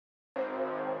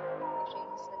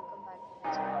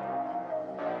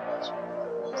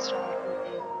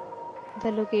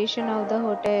The location of the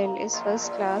hotel is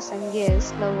first class and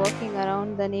guests love walking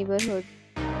around the neighborhood.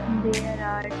 There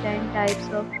are 10 types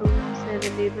of rooms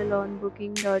available on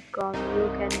booking.com. You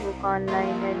can book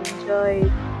online and enjoy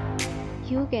it.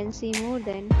 You can see more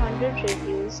than 100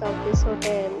 reviews of this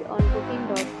hotel on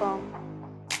booking.com.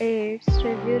 Its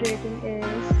review rating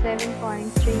is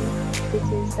 7.3, which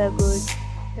is the good.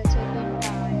 The check-in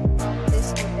time of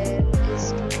this hotel is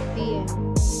 2 p.m.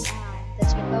 and the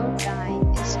check-out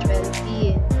time is 12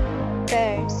 p.m.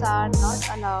 Pets are not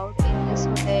allowed in this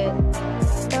hotel.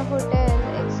 The hotel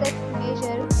accepts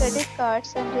major credit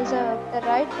cards and reserves the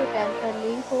right to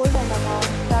temporarily hold an amount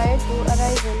prior to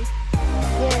arrival.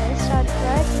 Guests are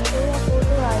required to show a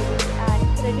photo ID and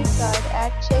credit card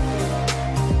at check-in.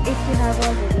 If you have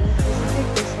already visited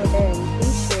this hotel,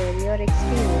 please share your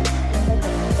experience in the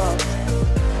comment box.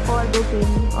 For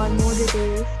booking or more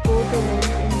details, go to link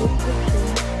in description.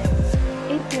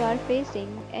 If you are facing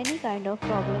any kind of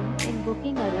problem in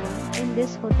booking a room in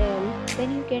this hotel,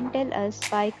 then you can tell us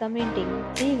by commenting.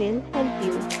 We will help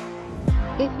you.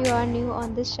 If you are new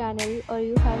on this channel or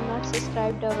you have not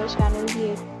subscribed our channel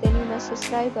yet, then you must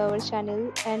subscribe our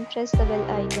channel and press the bell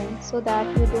icon so that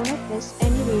you do not miss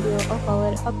any video of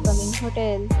our upcoming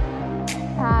hotel.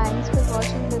 Thanks for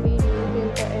watching the video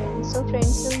till the end. So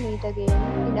friends, will meet again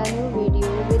in a new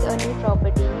video with a new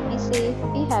property. Be safe,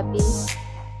 be happy.